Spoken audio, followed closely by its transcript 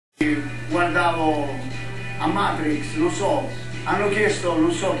Guardavo a Matrix, non so, hanno chiesto,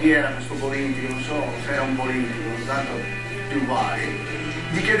 non so chi era questo politico, non so se era un politico, tanto più vari,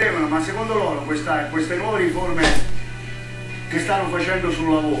 gli chiedevano ma secondo loro queste nuove riforme che stanno facendo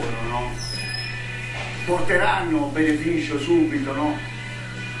sul lavoro, no? Porteranno beneficio subito, no?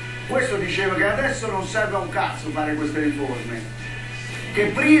 Questo diceva che adesso non serve a un cazzo fare queste riforme, che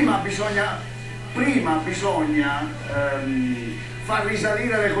prima bisogna far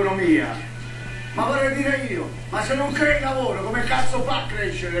risalire l'economia. Ma vorrei dire io, ma se non crei lavoro, come cazzo fa a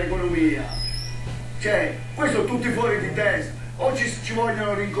crescere l'economia? Cioè, questo tutti fuori di testa. O ci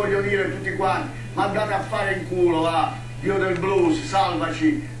vogliono rincoglionire tutti quanti, ma andate a fare in culo, va, Dio del blues,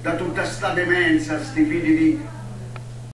 salvaci da tutta sta demenza, sti figli di